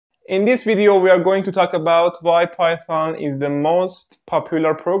In this video, we are going to talk about why Python is the most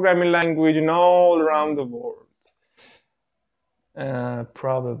popular programming language in all around the world.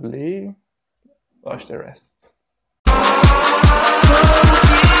 Probably watch the rest.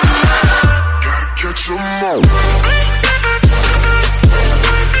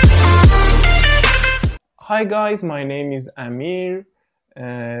 Hi guys, my name is Amir.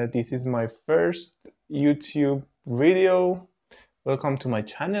 This is my first YouTube video. Welcome to my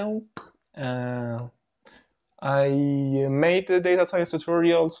channel. I made the data science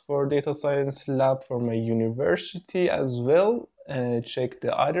tutorials for data science lab for my university as well. Check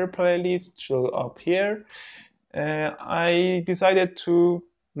the other playlist show up here. I decided to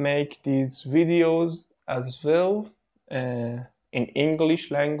make these videos as well in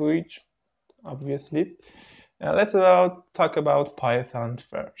English language, obviously. Let's talk about Python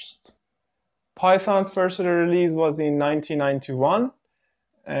first. Python first release was in 1991.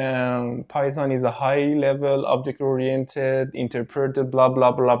 Python is a high-level, object-oriented, interpreted, blah,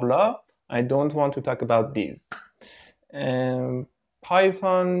 blah, blah, blah. I don't want to talk about this.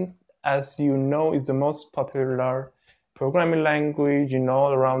 Python, as you know, is the most popular programming language in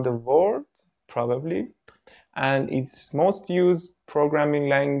all around the world, probably. And it's most used programming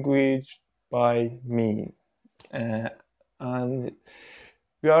language by me. And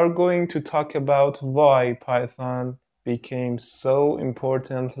we are going to talk about why Python became so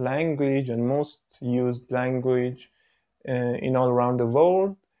important language and most used language in all around the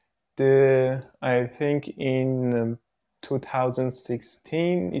world. I think in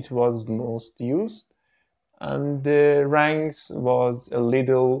 2016 it was most used, and the ranks was a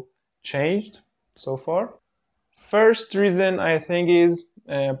little changed so far. First reason I think is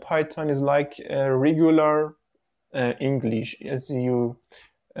Python is like a regular English. As you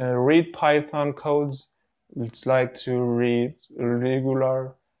read Python codes, it's like to read a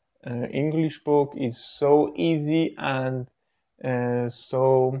regular English book. It's so easy and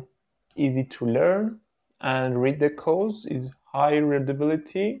so easy to learn, and read the codes is high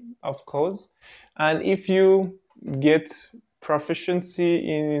readability of codes. And if you get proficiency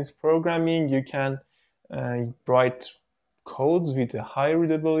in programming, you can write codes with a high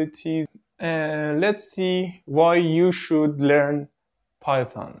readability. Let's see why you should learn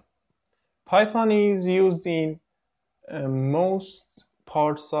Python. Python is used in most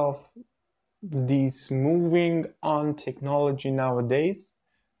parts of this moving on technology nowadays.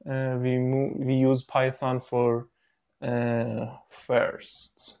 We use Python for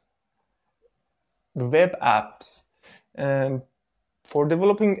first web apps. For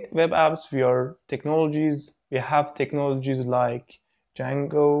developing web apps, we have technologies like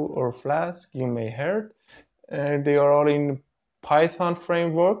Django or Flask, you may heard. They are all in Python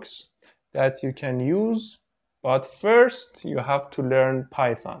frameworks that you can use, but first you have to learn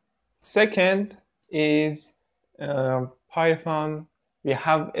Python. Second is Python. We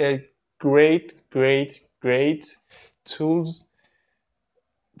have a great tools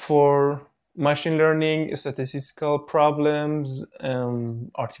for machine learning, statistical problems,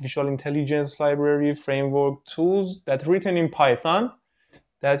 artificial intelligence library, framework tools that are written in Python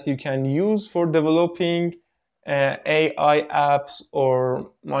that you can use for developing AI apps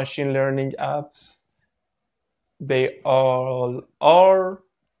or machine learning apps. They all are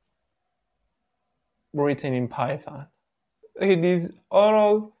written in Python. Okay, these are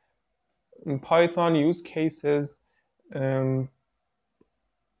all Python use cases.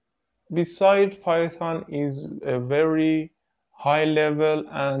 Besides, Python is a very high level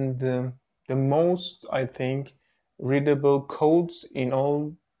and the most, I think, readable codes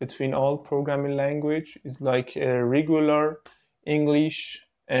in between all programming language is like a regular English.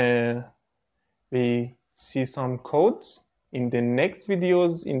 We see some codes in the next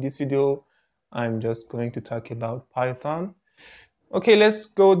videos. In this video, I'm just going to talk about Python. Okay, let's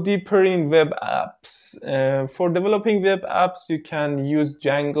go deeper in web apps. For developing web apps, you can use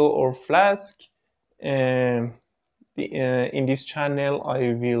Django or Flask. In this channel,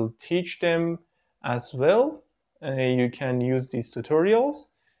 I will teach them as well. You can use these tutorials.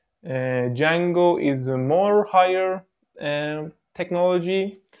 Django is a more higher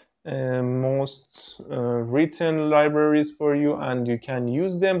technology, most written libraries for you, and you can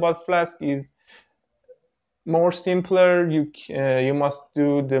use them, but Flask is more simpler. You must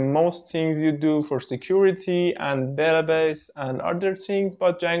do the most things you do for security and database and other things,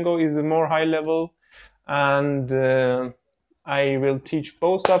 but Django is a more high level, and I will teach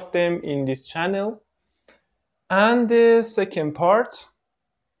both of them in this channel. And the second part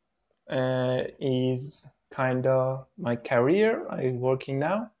is kind of my career. I'm working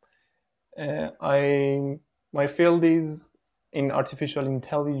now. My field is in artificial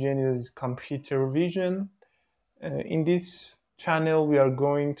intelligence is computer vision. In this channel, we are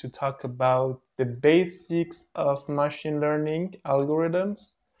going to talk about the basics of machine learning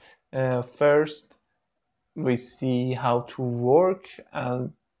algorithms. First, we see how to work,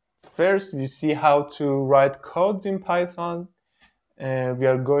 and first we see how to write codes in Python. We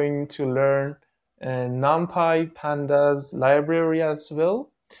are going to learn NumPy, Pandas library as well.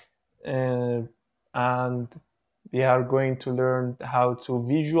 And we are going to learn how to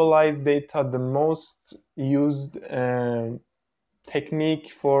visualize data, the most used technique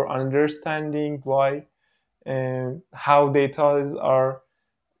for understanding why how data are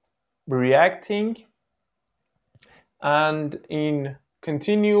reacting. And in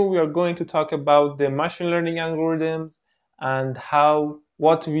continue, we are going to talk about the machine learning algorithms and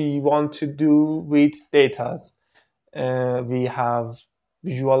what we want to do with data we have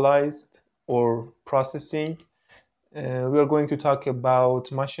visualized or processing. We are going to talk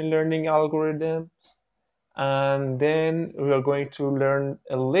about machine learning algorithms, and then we are going to learn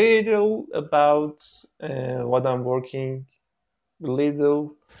a little about what I'm working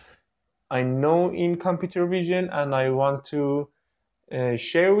little I know in computer vision, and I want to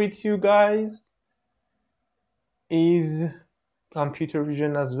share with you guys is computer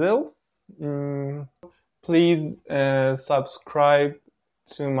vision as well. Please subscribe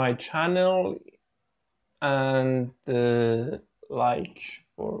to my channel and like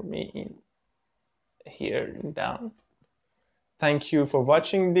for me here down. Thank you for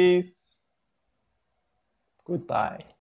watching this. Goodbye.